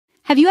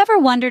Have you ever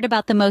wondered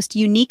about the most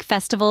unique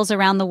festivals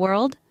around the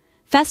world?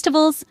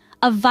 Festivals,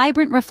 a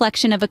vibrant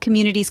reflection of a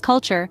community's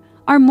culture,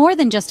 are more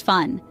than just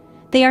fun.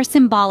 They are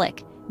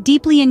symbolic,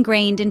 deeply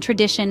ingrained in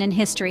tradition and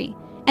history,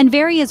 and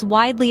vary as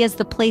widely as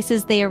the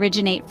places they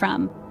originate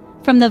from.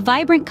 From the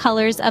vibrant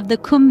colors of the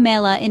Kumbh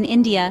Mela in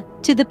India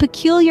to the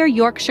peculiar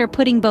Yorkshire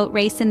pudding boat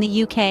race in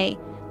the UK,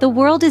 the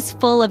world is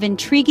full of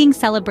intriguing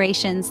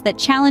celebrations that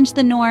challenge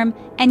the norm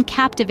and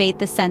captivate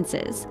the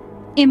senses.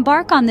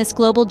 Embark on this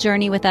global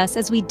journey with us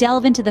as we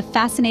delve into the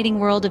fascinating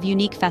world of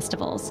unique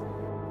festivals.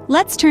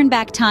 Let's turn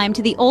back time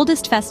to the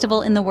oldest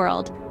festival in the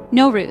world,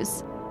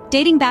 Nowruz.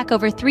 Dating back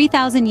over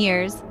 3,000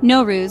 years,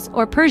 Nowruz,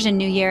 or Persian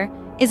New Year,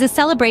 is a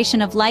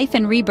celebration of life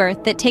and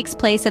rebirth that takes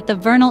place at the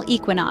vernal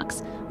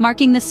equinox,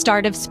 marking the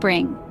start of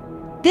spring.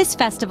 This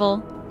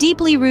festival,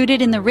 deeply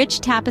rooted in the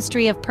rich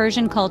tapestry of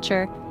Persian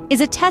culture, is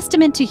a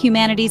testament to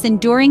humanity's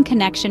enduring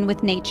connection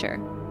with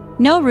nature.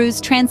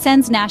 Nowruz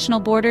transcends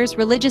national borders,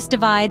 religious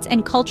divides,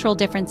 and cultural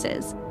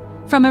differences.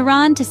 From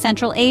Iran to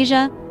Central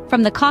Asia,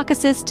 from the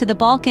Caucasus to the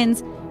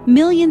Balkans,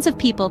 millions of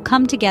people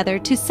come together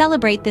to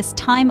celebrate this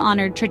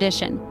time-honored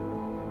tradition.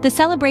 The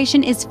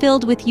celebration is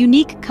filled with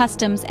unique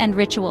customs and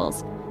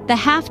rituals. The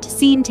Haft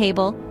scene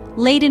table,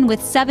 laden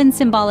with 7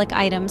 symbolic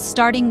items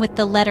starting with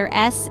the letter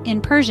S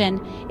in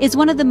Persian, is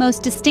one of the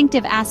most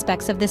distinctive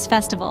aspects of this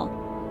festival.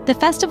 The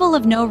Festival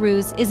of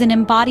Nowruz is an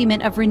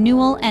embodiment of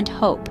renewal and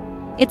hope.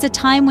 It's a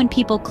time when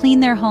people clean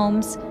their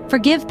homes,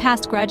 forgive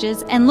past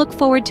grudges, and look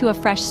forward to a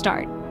fresh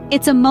start.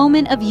 It's a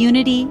moment of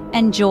unity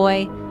and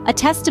joy, a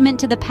testament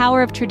to the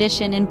power of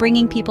tradition in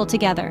bringing people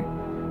together.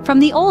 From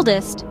the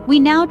oldest, we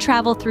now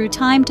travel through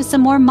time to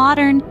some more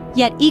modern,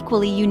 yet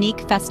equally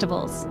unique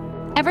festivals.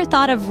 Ever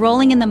thought of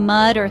rolling in the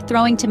mud or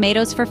throwing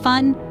tomatoes for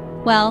fun?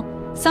 Well,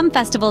 some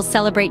festivals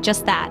celebrate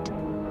just that.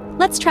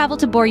 Let's travel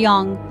to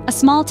Boryong, a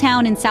small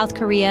town in South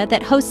Korea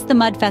that hosts the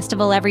Mud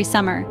Festival every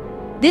summer.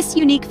 This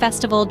unique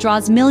festival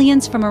draws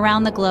millions from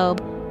around the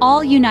globe,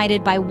 all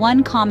united by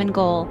one common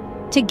goal: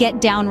 to get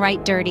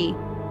downright dirty.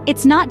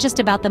 It's not just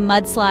about the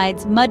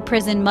mudslides, mud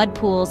prison, mud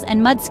pools,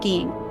 and mud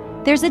skiing.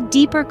 There's a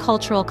deeper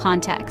cultural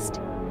context.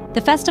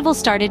 The festival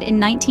started in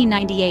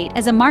 1998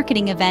 as a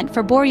marketing event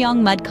for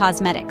Boryong Mud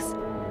Cosmetics.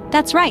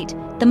 That's right,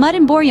 the mud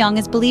in Boryong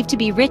is believed to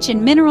be rich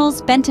in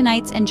minerals,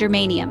 bentonites, and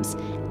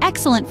germaniums,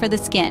 excellent for the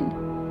skin.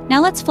 Now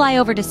let's fly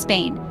over to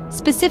Spain,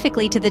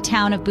 specifically to the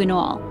town of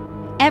Buñol.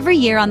 Every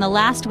year on the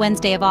last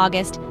Wednesday of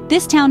August,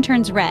 this town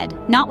turns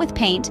red, not with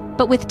paint,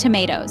 but with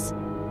tomatoes.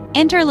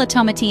 Enter La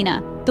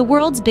Tomatina, the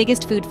world's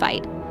biggest food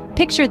fight.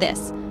 Picture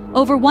this,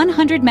 over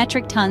 100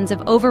 metric tons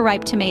of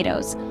overripe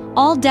tomatoes,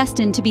 all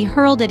destined to be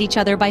hurled at each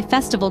other by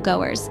festival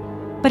goers.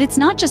 But it's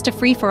not just a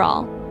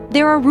free-for-all.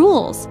 There are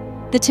rules.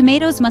 The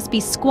tomatoes must be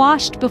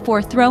squashed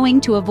before throwing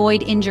to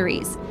avoid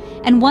injuries.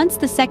 And once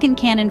the second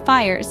cannon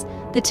fires,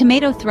 the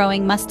tomato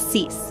throwing must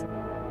cease.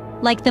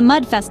 Like the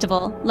Mud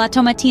Festival, La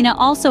Tomatina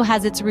also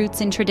has its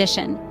roots in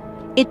tradition.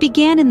 It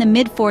began in the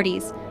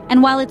mid-40s,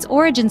 and while its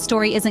origin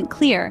story isn't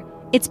clear,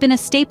 it's been a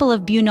staple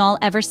of Buñol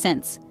ever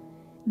since.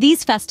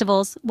 These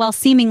festivals, while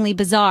seemingly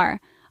bizarre,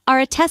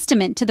 are a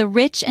testament to the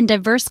rich and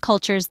diverse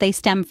cultures they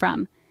stem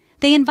from.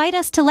 They invite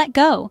us to let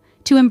go,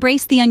 to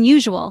embrace the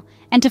unusual,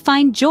 and to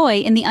find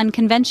joy in the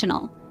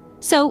unconventional.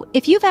 So,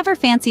 if you've ever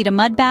fancied a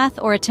mud bath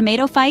or a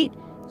tomato fight,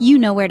 you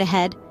know where to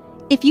head.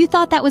 If you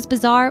thought that was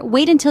bizarre,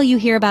 wait until you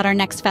hear about our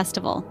next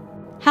festival.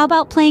 How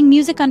about playing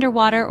music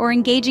underwater or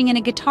engaging in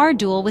a guitar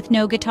duel with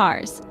no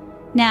guitars?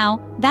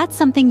 Now, that's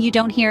something you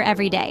don't hear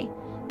every day.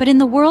 But in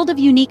the world of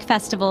unique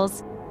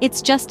festivals,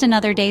 it's just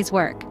another day's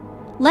work.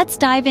 Let's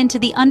dive into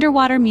the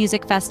Underwater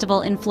Music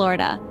Festival in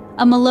Florida,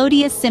 a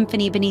melodious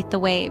symphony beneath the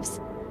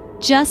waves.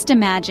 Just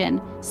imagine,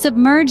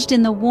 submerged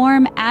in the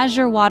warm,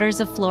 azure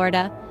waters of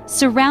Florida,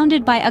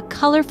 surrounded by a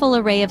colorful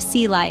array of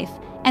sea life,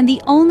 and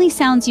the only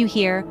sounds you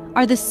hear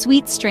are the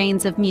sweet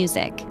strains of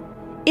music.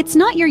 It's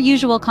not your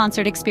usual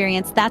concert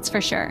experience, that's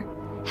for sure.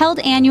 Held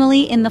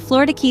annually in the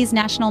Florida Keys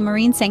National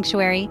Marine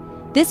Sanctuary,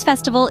 this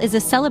festival is a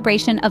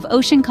celebration of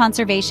ocean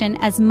conservation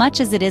as much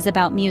as it is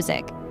about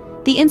music.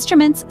 The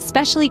instruments,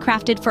 specially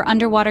crafted for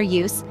underwater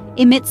use,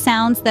 emit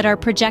sounds that are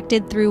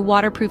projected through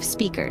waterproof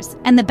speakers.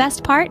 And the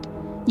best part?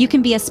 You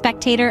can be a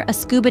spectator, a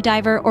scuba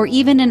diver, or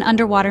even an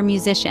underwater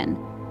musician.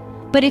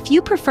 But if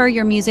you prefer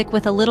your music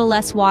with a little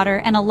less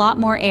water and a lot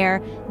more air,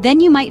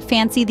 then you might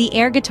fancy the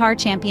Air Guitar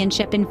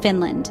Championship in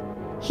Finland.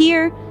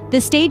 Here,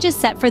 the stage is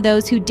set for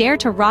those who dare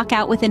to rock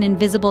out with an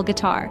invisible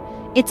guitar.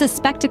 It's a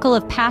spectacle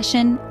of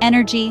passion,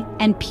 energy,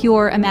 and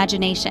pure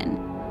imagination.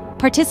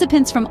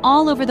 Participants from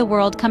all over the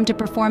world come to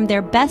perform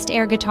their best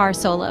air guitar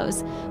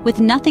solos, with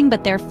nothing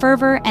but their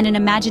fervor and an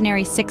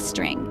imaginary sixth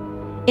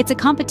string. It's a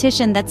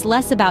competition that's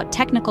less about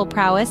technical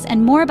prowess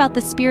and more about the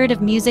spirit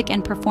of music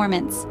and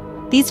performance.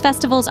 These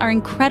festivals are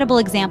incredible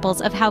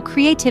examples of how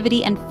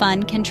creativity and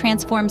fun can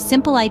transform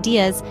simple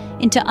ideas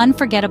into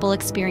unforgettable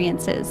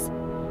experiences.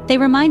 They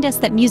remind us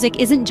that music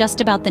isn't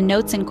just about the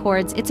notes and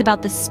chords, it's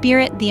about the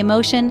spirit, the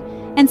emotion,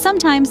 and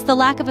sometimes the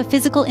lack of a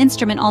physical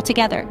instrument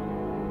altogether.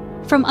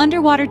 From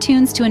underwater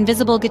tunes to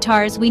invisible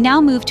guitars, we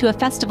now move to a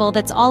festival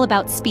that's all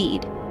about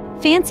speed.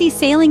 Fancy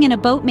sailing in a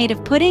boat made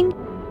of pudding?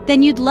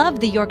 Then you'd love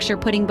the Yorkshire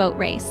Pudding Boat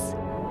Race.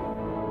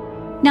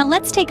 Now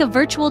let's take a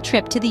virtual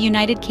trip to the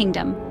United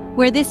Kingdom,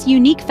 where this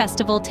unique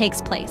festival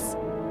takes place.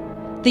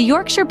 The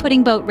Yorkshire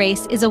Pudding Boat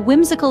Race is a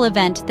whimsical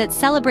event that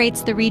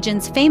celebrates the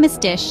region's famous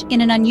dish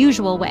in an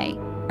unusual way.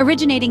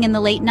 Originating in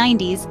the late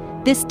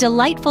 90s, this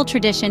delightful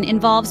tradition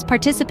involves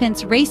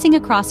participants racing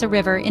across a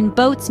river in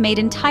boats made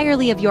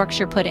entirely of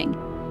Yorkshire pudding.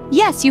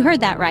 Yes, you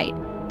heard that right.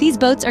 These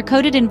boats are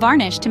coated in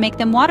varnish to make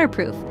them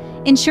waterproof,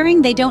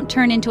 ensuring they don't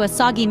turn into a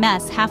soggy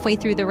mess halfway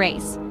through the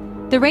race.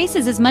 The race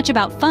is as much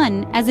about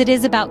fun as it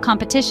is about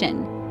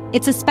competition.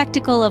 It's a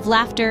spectacle of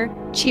laughter,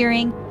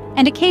 cheering,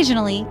 and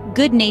occasionally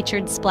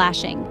good-natured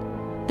splashing.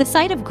 The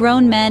sight of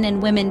grown men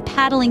and women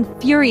paddling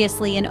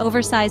furiously in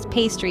oversized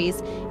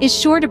pastries is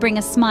sure to bring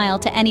a smile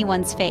to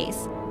anyone's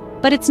face.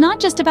 But it's not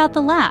just about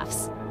the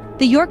laughs.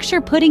 The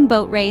Yorkshire Pudding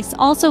Boat Race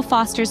also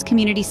fosters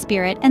community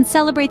spirit and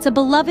celebrates a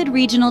beloved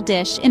regional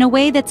dish in a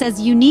way that's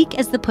as unique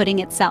as the pudding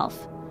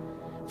itself.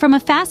 From a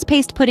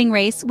fast-paced pudding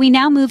race, we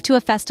now move to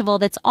a festival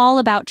that's all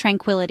about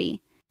tranquility.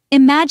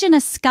 Imagine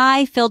a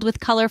sky filled with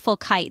colorful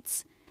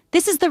kites.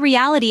 This is the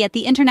reality at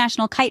the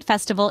International Kite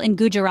Festival in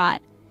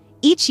Gujarat.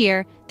 Each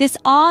year, this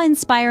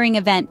awe-inspiring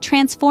event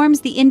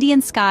transforms the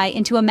Indian sky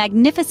into a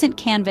magnificent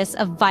canvas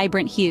of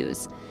vibrant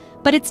hues.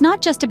 But it's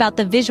not just about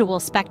the visual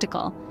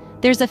spectacle.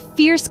 There's a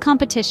fierce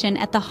competition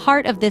at the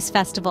heart of this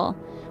festival,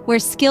 where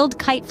skilled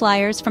kite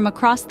flyers from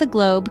across the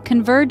globe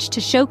converge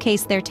to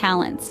showcase their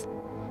talents.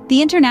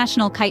 The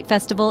International Kite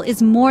Festival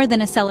is more than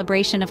a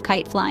celebration of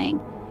kite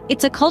flying.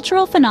 It's a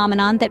cultural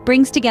phenomenon that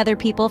brings together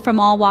people from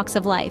all walks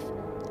of life.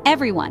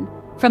 Everyone,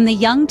 from the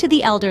young to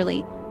the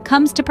elderly,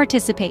 comes to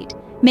participate,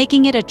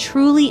 making it a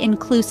truly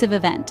inclusive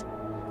event.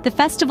 The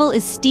festival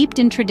is steeped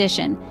in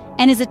tradition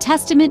and is a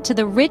testament to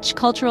the rich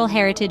cultural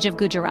heritage of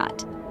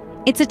Gujarat.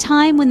 It's a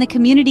time when the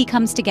community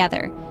comes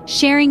together,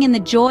 sharing in the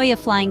joy of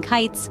flying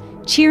kites,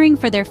 cheering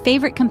for their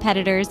favorite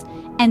competitors,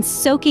 and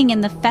soaking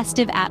in the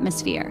festive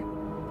atmosphere.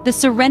 The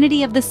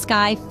serenity of the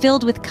sky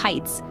filled with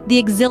kites, the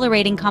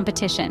exhilarating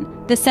competition,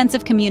 the sense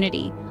of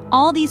community,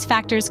 all these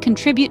factors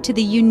contribute to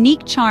the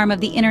unique charm of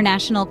the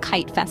International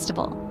Kite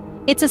Festival.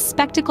 It's a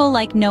spectacle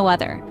like no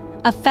other,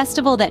 a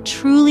festival that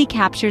truly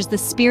captures the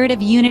spirit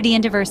of unity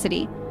and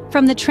diversity.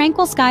 From the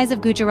tranquil skies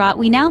of Gujarat,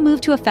 we now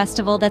move to a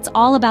festival that's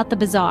all about the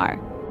bizarre.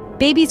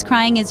 Babies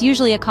crying is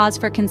usually a cause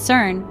for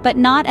concern, but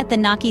not at the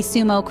Naki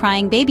Sumo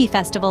Crying Baby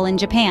Festival in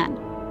Japan.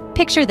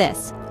 Picture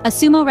this, a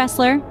sumo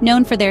wrestler,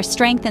 known for their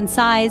strength and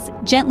size,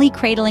 gently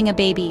cradling a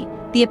baby,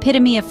 the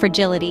epitome of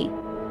fragility.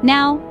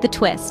 Now, the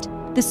twist.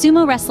 The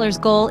sumo wrestler's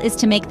goal is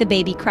to make the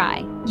baby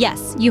cry.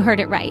 Yes, you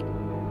heard it right.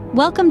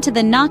 Welcome to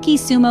the Naki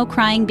Sumo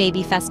Crying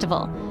Baby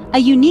Festival, a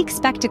unique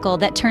spectacle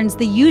that turns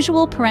the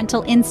usual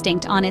parental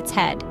instinct on its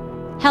head.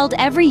 Held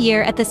every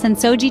year at the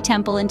Sensoji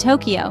Temple in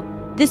Tokyo,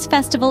 this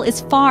festival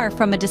is far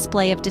from a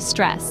display of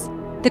distress.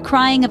 The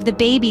crying of the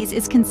babies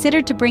is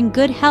considered to bring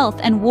good health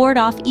and ward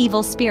off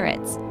evil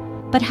spirits.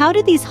 But how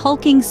do these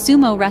hulking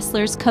sumo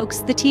wrestlers coax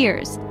the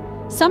tears?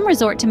 Some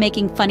resort to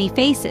making funny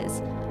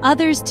faces,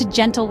 others to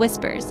gentle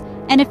whispers,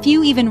 and a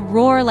few even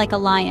roar like a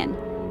lion.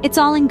 It's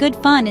all in good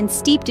fun and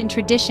steeped in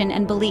tradition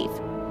and belief.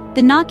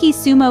 The Naki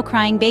Sumo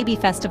Crying Baby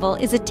Festival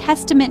is a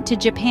testament to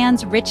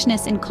Japan's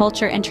richness in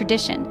culture and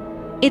tradition.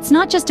 It's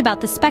not just about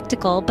the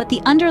spectacle, but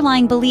the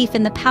underlying belief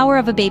in the power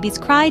of a baby's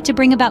cry to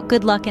bring about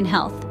good luck and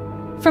health.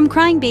 From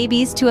crying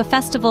babies to a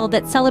festival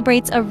that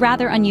celebrates a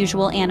rather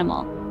unusual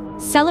animal.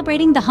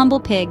 Celebrating the humble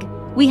pig,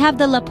 we have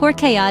the La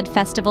Pourcayade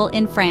Festival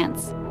in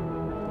France.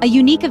 A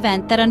unique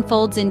event that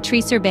unfolds in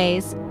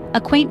Trie-sur-Baze,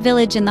 a quaint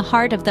village in the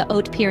heart of the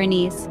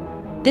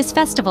Hautes-Pyrénées. This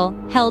festival,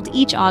 held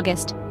each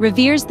August,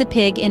 reveres the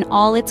pig in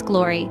all its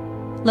glory.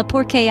 La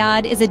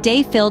Pourcayade is a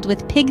day filled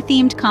with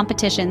pig-themed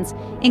competitions,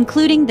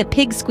 including the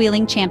Pig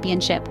Squealing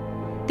Championship.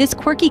 This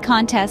quirky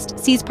contest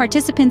sees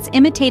participants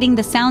imitating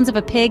the sounds of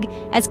a pig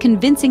as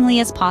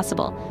convincingly as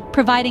possible,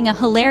 providing a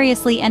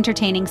hilariously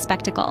entertaining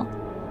spectacle.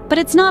 But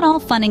it's not all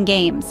fun and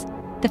games.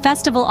 The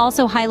festival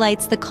also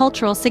highlights the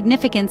cultural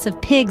significance of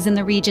pigs in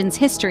the region's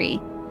history.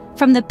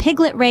 From the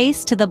piglet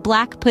race to the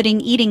black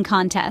pudding eating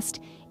contest,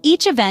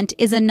 each event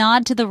is a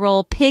nod to the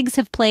role pigs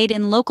have played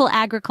in local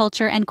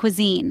agriculture and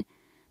cuisine.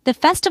 The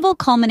festival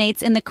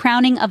culminates in the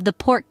crowning of the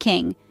Pork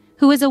King,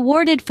 who is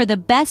awarded for the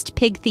best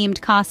pig-themed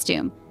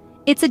costume.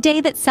 It's a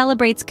day that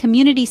celebrates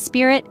community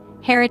spirit,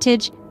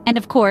 heritage, and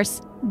of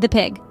course, the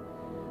pig.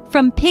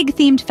 From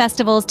pig-themed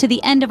festivals to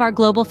the end of our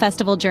global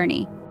festival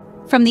journey.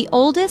 From the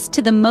oldest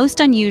to the most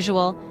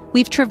unusual,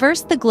 we've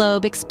traversed the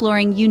globe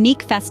exploring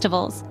unique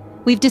festivals.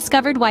 We've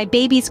discovered why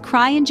babies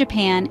cry in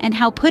Japan and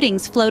how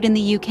puddings float in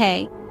the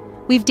UK.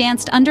 We've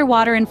danced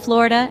underwater in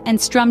Florida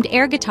and strummed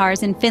air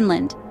guitars in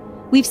Finland.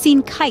 We've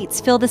seen kites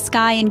fill the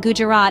sky in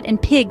Gujarat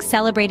and pigs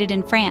celebrated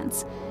in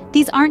France.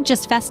 These aren't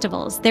just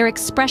festivals, they're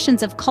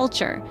expressions of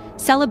culture,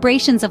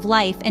 celebrations of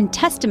life, and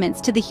testaments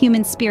to the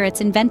human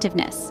spirit's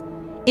inventiveness.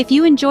 If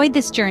you enjoyed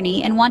this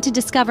journey and want to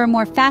discover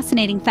more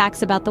fascinating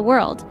facts about the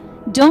world,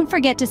 don't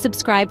forget to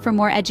subscribe for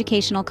more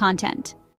educational content.